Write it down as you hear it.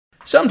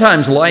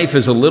Sometimes life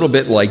is a little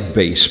bit like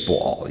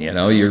baseball.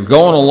 You're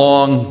going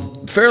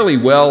along fairly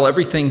well.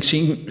 Everything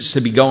seems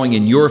to be going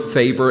in your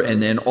favor.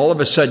 And then all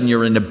of a sudden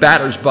you're in the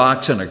batter's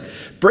box and a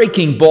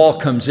breaking ball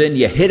comes in.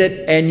 You hit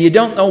it and you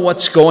don't know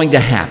what's going to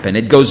happen.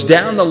 It goes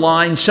down the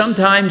line.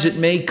 Sometimes it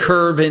may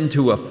curve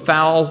into a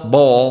foul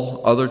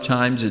ball. Other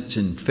times it's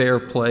in fair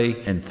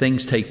play and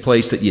things take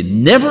place that you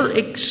never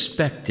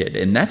expected.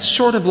 And that's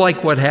sort of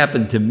like what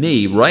happened to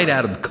me right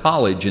out of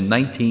college in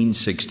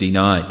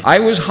 1969. I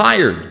was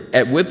hired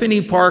at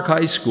Whippany Park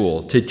High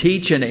School to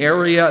teach an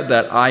area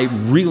that I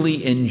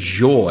really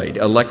enjoyed,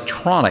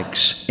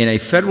 electronics, in a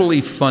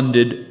federally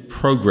funded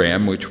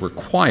program which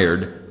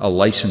required a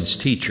licensed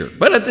teacher.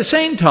 But at the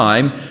same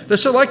time, the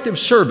Selective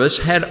Service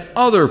had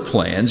other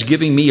plans,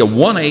 giving me a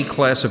 1A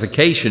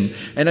classification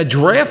and a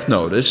draft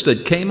notice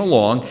that came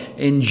along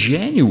in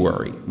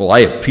January. Well, I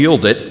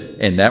appealed it,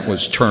 and that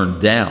was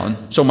turned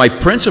down. So my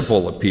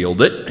principal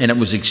appealed it, and it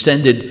was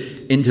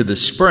extended into the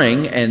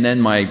spring, and then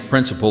my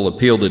principal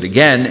appealed it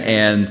again,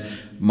 and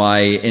my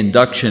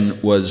induction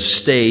was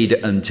stayed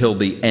until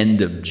the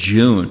end of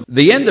June.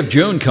 The end of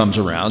June comes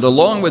around,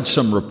 along with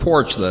some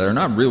reports that are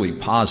not really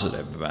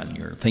positive when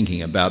you're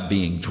thinking about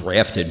being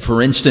drafted.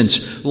 For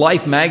instance,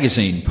 Life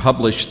magazine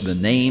published the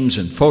names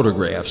and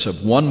photographs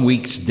of 1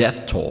 week's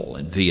death toll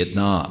in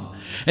Vietnam.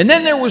 And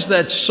then there was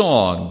that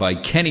song by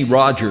Kenny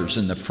Rogers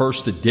in the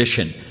first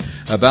edition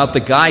about the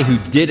guy who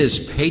did his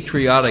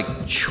patriotic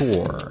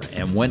chore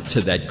and went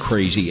to that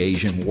crazy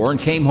Asian war and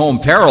came home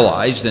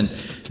paralyzed and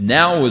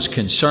now was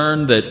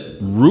concerned that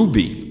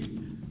Ruby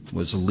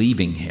was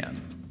leaving him.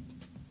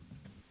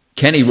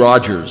 Kenny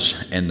Rogers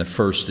and the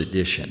first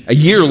edition. A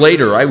year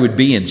later, I would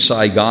be in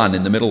Saigon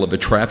in the middle of a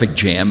traffic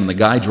jam, and the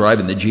guy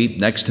driving the Jeep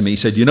next to me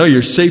said,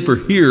 "You're safer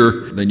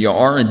here than you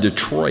are in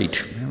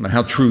Detroit." I don't know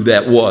how true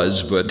that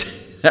was, but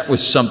that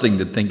was something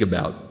to think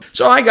about.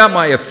 So I got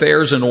my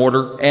affairs in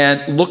order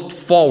and looked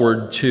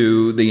forward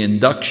to the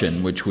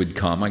induction, which would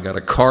come. I got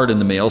a card in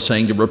the mail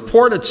saying to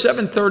report at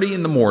 7:30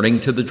 in the morning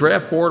to the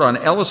draft board on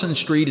Ellison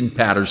Street in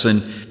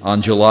Patterson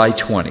on July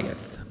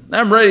 20th.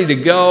 I'm ready to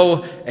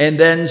go, and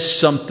then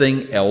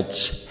something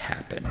else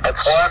happened.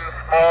 It's one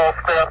small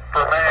step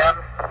for man,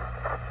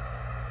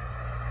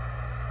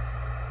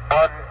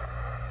 one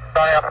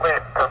giant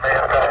leap for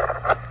mankind.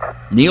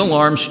 Neil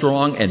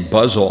Armstrong and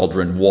Buzz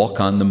Aldrin walk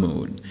on the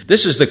moon.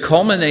 This is the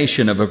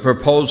culmination of a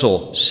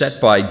proposal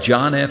set by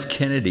John F.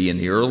 Kennedy in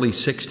the early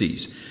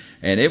 60s.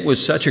 And it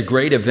was such a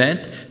great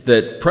event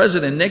that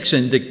President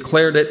Nixon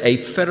declared it a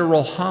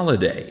federal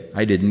holiday.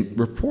 I didn't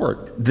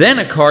report. Then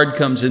a card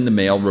comes in the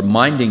mail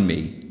reminding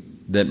me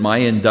that my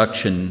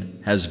induction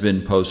has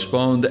been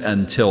postponed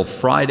until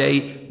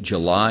Friday,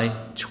 July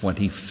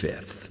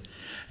 25th.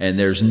 And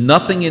there's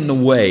nothing in the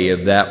way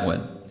of that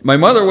one. My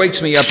mother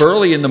wakes me up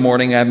early in the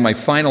morning. I have my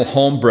final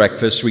home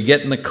breakfast. We get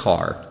in the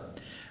car.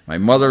 My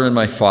mother and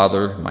my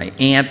father, my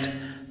aunt,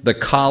 the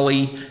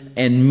collie,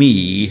 and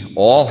me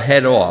all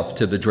head off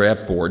to the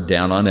draft board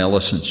down on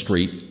Ellison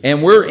Street.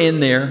 And we're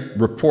in there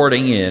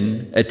reporting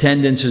in.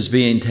 Attendance is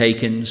being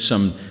taken.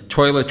 Some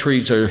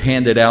toiletries are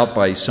handed out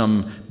by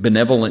some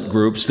benevolent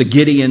groups. The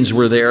Gideons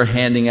were there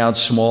handing out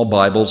small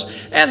Bibles.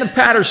 And the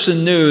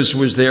Patterson News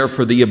was there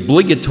for the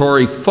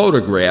obligatory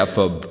photograph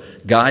of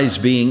guys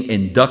being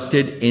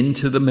inducted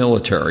into the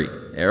military.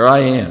 There I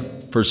am,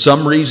 for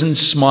some reason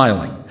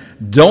smiling.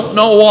 Don't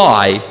know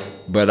why,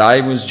 but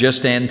I was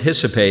just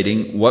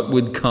anticipating what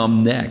would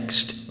come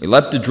next. We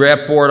left the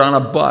draft board on a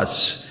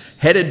bus,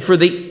 headed for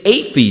the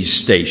AFES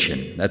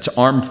station. That's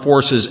Armed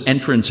Forces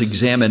Entrance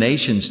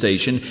Examination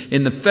Station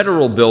in the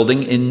Federal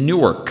Building in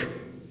Newark.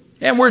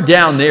 And we're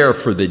down there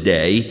for the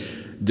day,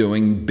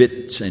 doing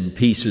bits and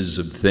pieces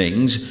of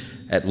things.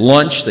 At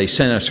lunch, they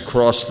sent us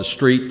across the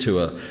street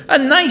to a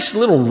nice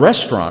little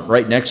restaurant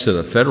right next to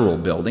the Federal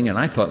Building, and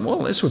I thought, well,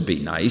 this would be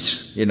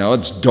nice.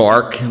 It's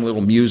dark, a little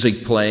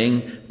music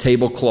playing,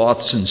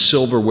 tablecloths and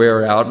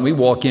silverware out, and we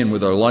walk in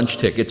with our lunch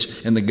tickets,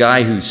 and the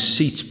guy who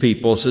seats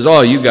people says,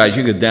 "Oh, you guys,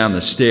 you go down the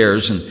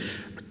stairs,"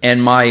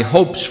 and my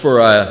hopes for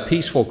a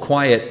peaceful,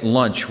 quiet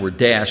lunch were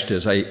dashed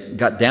as I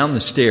got down the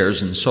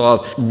stairs and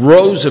saw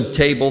rows of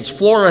tables,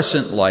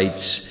 fluorescent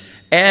lights,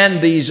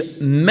 and these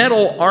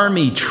metal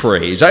army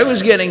trays. I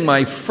was getting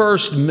my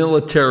first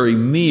military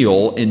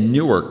meal in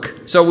Newark.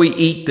 So we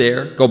eat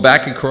there, go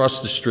back across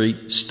the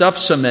street, stuff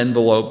some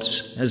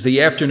envelopes. As the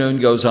afternoon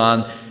goes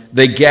on,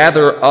 they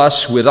gather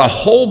us with a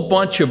whole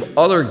bunch of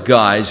other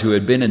guys who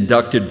had been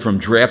inducted from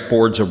draft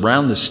boards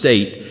around the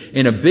state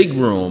in a big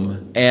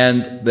room,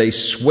 and they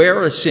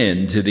swear us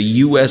in to the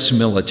U.S.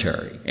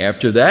 military.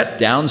 After that,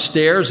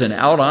 downstairs and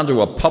out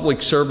onto a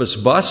public service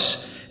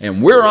bus, and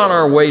we're on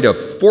our way to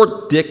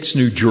Fort Dix,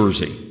 New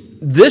Jersey.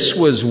 This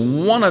was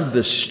one of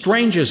the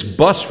strangest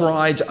bus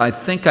rides I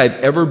think I've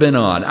ever been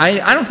on.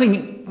 I don't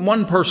think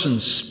one person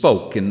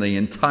spoke in the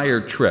entire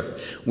trip.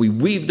 We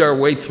weaved our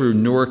way through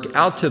Newark,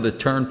 out to the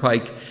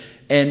turnpike,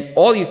 And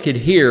all you could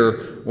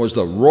hear was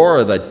the roar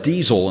of the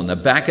diesel in the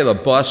back of the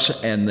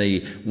bus and the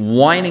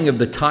whining of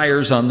the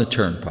tires on the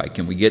turnpike.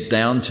 And we get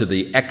down to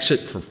the exit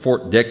for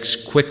Fort Dix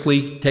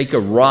quickly, take a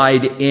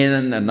ride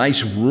in a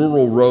nice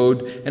rural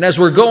road. And as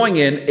we're going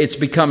in, it's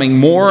becoming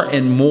more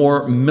and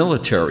more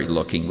military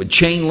looking, with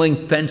chain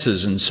link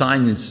fences and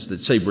signs that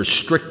say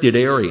restricted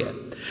area.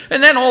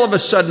 And then all of a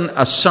sudden,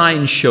 a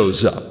sign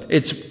shows up.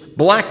 It's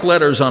black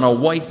letters on a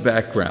white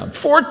background.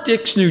 Fort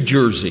Dix, New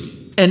Jersey.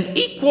 An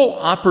equal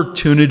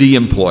opportunity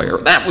employer.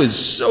 That was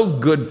so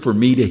good for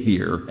me to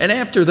hear. And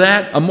after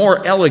that, a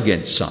more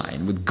elegant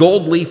sign with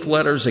gold leaf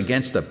letters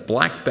against a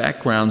black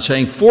background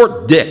saying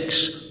Fort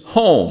Dix,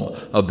 home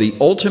of the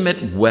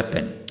ultimate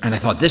weapon. And I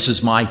thought, this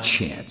is my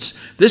chance.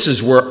 This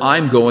is where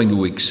I'm going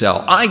to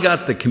excel. I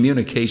got the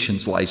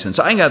communications license.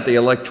 I got the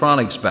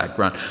electronics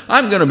background.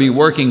 I'm going to be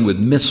working with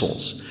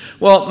missiles.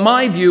 Well,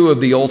 my view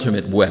of the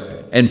ultimate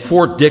weapon and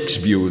Fort Dix's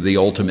view of the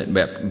ultimate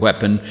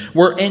weapon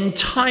were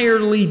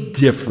entirely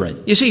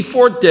different. You see,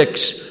 Fort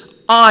Dix,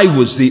 I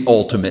was the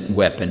ultimate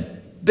weapon.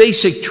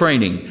 Basic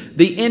training,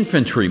 the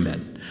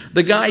infantrymen,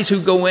 the guys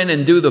who go in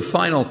and do the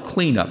final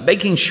cleanup,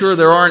 making sure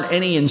there aren't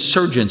any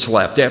insurgents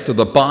left after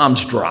the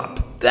bombs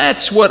drop.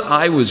 That's what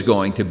I was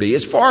going to be.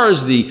 As far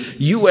as the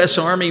U.S.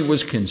 Army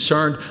was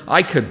concerned,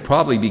 I could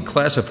probably be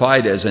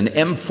classified as an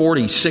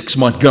M46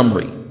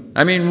 Montgomery.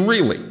 I mean,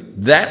 really.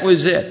 That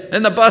was it.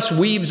 And the bus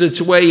weaves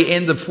its way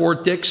into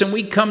Fort Dix, and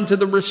we come to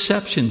the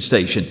reception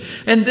station.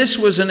 And this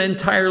was an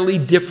entirely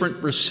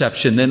different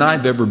reception than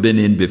I've ever been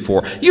in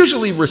before.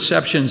 Usually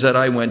receptions that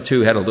I went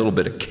to had a little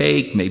bit of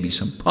cake, maybe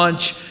some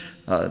punch,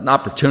 an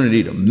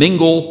opportunity to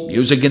mingle,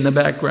 music in the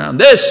background.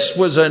 This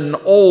was an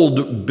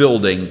old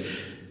building.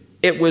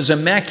 It was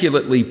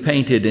immaculately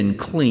painted and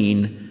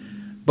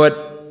clean,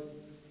 but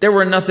there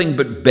were nothing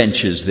but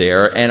benches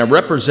there, and a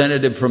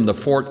representative from the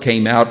fort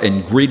came out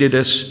and greeted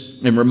us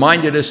and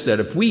reminded us that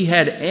if we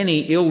had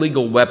any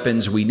illegal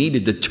weapons, we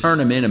needed to turn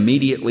them in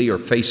immediately or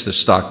face the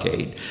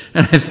stockade.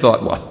 And I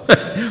thought, well,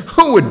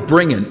 who would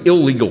bring an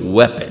illegal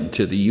weapon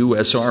to the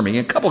U.S. Army?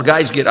 And a couple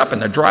guys get up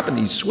and they're dropping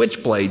these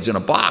switchblades in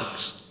a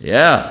box.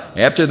 Yeah,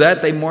 after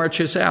that, they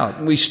march us out.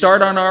 And we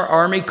start on our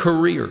Army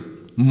career,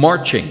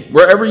 marching.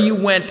 Wherever you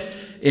went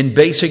in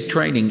basic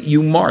training,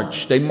 you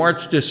marched. They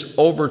marched us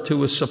over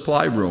to a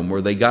supply room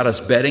where they got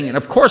us bedding. And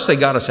of course they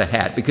got us a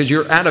hat, because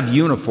you're out of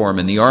uniform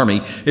in the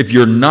Army if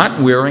you're not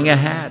wearing a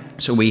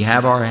hat. So we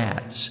have our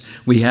hats.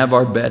 We have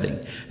our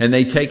bedding. And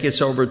they take us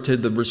over to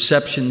the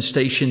reception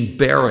station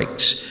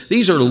barracks.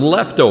 These are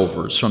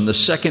leftovers from the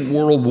Second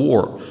World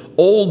War.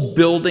 Old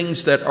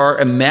buildings that are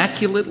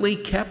immaculately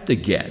kept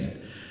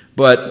again.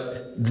 But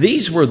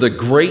these were the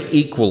great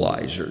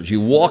equalizers.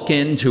 You walk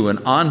into an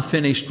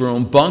unfinished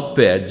room, bunk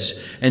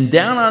beds, and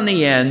down on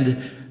the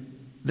end,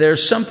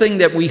 there's something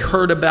that we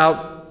heard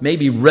about,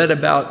 maybe read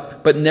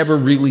about, but never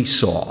really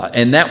saw.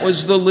 And that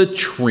was the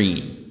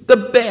latrine, the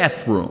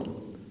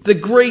bathroom, the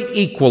great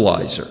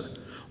equalizer.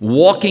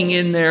 Walking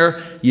in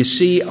there, you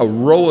see a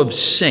row of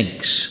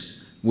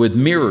sinks with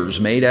mirrors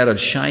made out of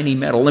shiny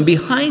metal. And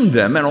behind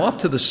them and off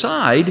to the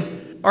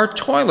side are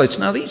toilets.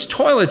 Now, these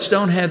toilets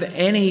don't have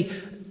any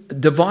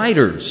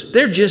dividers.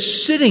 They're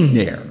just sitting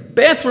there.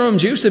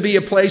 Bathrooms used to be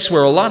a place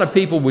where a lot of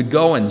people would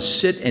go and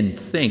sit and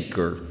think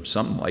or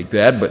something like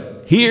that,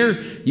 but here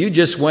you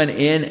just went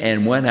in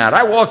and went out.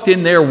 I walked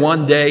in there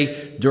one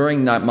day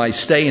during my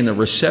stay in the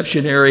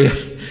reception area,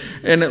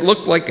 and it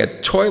looked like a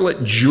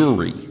toilet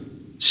jury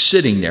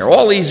sitting there.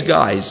 All these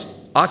guys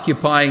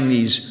occupying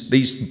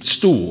these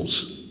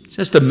stools.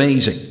 Just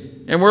amazing.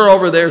 And we're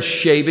over there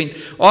shaving.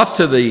 Off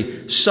to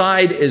the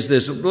side is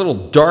this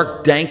little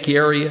dark, dank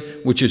area,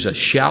 which is a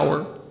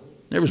shower.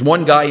 There was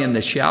one guy in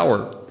the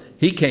shower.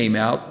 He came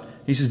out.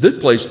 He says, "This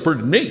place is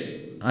pretty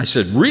neat." I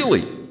said,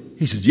 "Really?"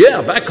 He said,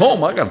 "Yeah, back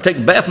home, I got to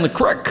take a bath in the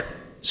creek."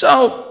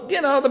 So,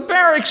 the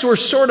barracks were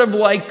sort of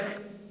like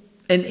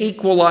an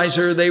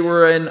equalizer. They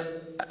were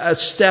a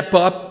step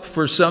up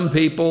for some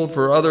people.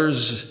 For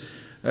others,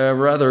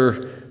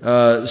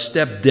 rather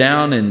step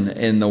down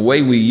in the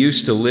way we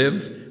used to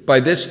live. By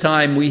this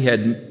time, we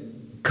had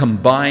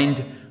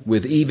combined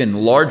with even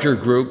larger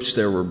groups.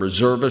 There were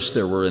reservists,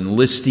 there were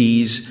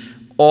enlistees,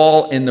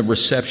 all in the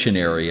reception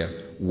area,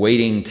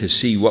 waiting to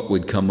see what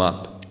would come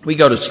up. We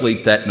go to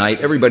sleep that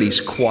night.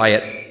 Everybody's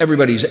quiet.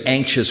 Everybody's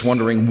anxious,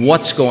 wondering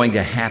what's going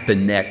to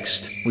happen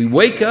next. We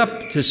wake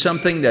up to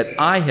something that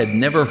I had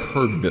never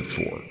heard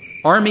before.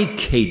 Army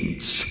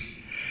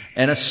cadence,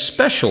 and a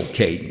special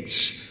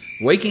cadence,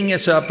 waking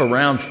us up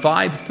around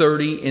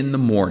 5:30 in the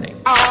morning.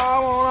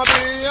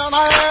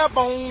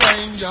 Airborne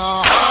Ranger.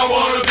 I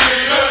want to be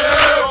an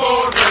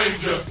airborne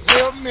ranger.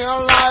 Live me a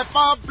life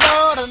of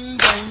blood and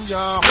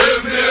danger.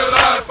 Live me a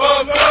life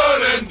of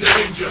blood and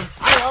danger.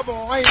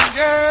 Airborne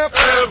Ranger.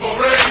 Airborne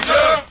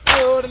Ranger.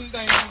 Blood and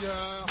danger.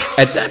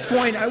 At that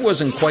point, I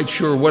wasn't quite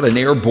sure what an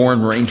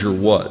airborne ranger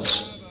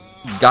was.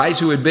 Guys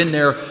who had been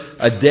there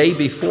a day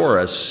before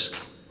us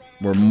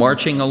were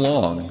marching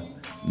along,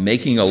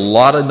 making a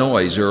lot of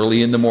noise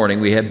early in the morning.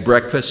 We had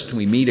breakfast.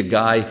 We meet a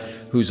guy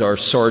who's our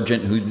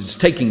sergeant, who's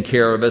taking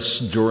care of us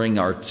during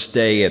our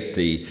stay at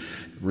the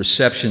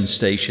reception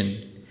station.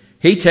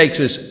 He takes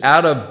us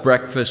out of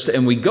breakfast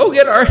and we go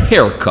get our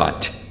hair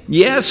cut.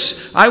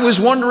 Yes, I was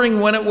wondering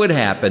when it would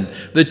happen.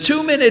 The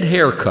 2-minute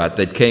haircut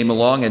that came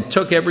along and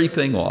took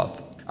everything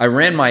off. I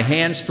ran my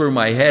hands through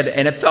my head,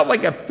 and it felt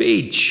like a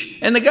beach.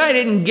 And the guy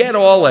didn't get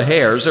all the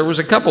hairs. There was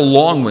a couple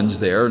long ones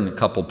there in a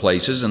couple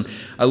places, and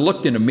I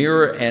looked in a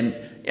mirror, and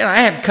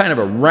I have kind of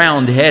a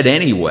round head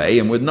anyway,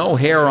 and with no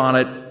hair on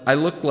it, I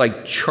looked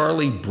like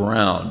Charlie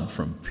Brown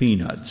from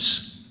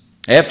Peanuts.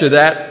 After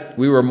that,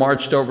 we were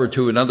marched over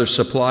to another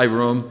supply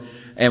room,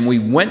 and we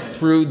went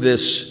through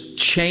this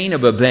chain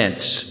of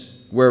events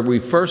where we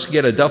first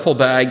get a duffel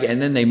bag,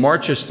 and then they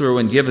march us through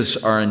and give us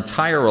our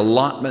entire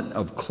allotment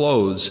of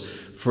clothes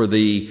for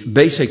the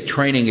basic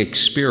training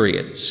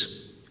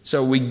experience.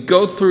 So we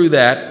go through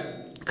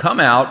that, come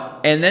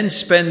out, and then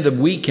spend the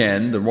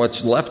weekend, or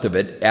what's left of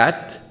it,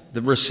 at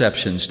the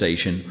reception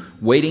station,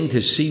 waiting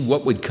to see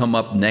what would come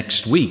up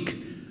next week,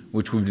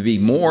 which would be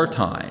more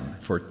time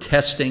for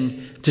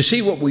testing, to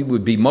see what we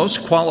would be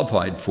most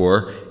qualified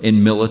for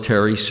in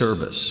military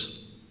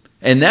service.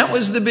 And that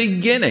was the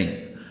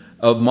beginning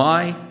of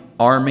my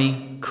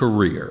Army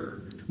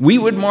career. We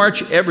would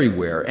march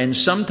everywhere, and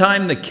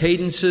sometimes the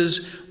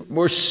cadences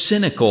were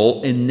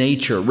cynical in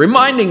nature,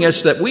 reminding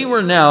us that we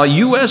were now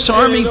U.S.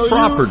 Army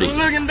property. Ain't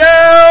no use in looking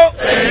down.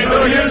 Ain't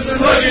no use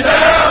in looking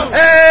down.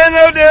 Ain't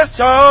no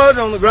discharge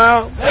on the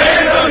ground.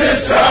 Ain't no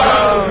discharge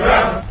on the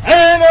ground.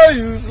 Ain't no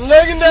use in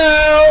looking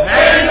down.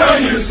 Ain't no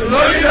use in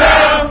looking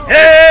down.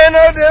 Ain't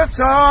no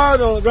discharge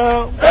on the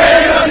ground.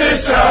 Ain't no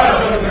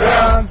discharge on the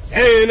ground.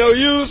 Ain't no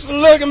use in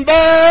looking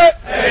back.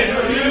 Ain't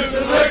no use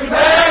in looking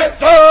back.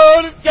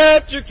 Told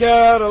got your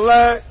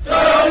Cadillac.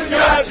 Told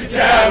got your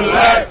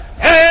Cadillac.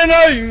 Ain't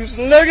no use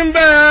in looking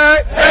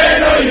back.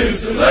 Ain't no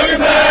use in looking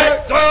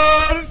back.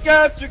 Told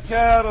got your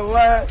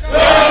Cadillac.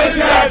 Told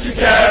got your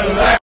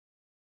Cadillac.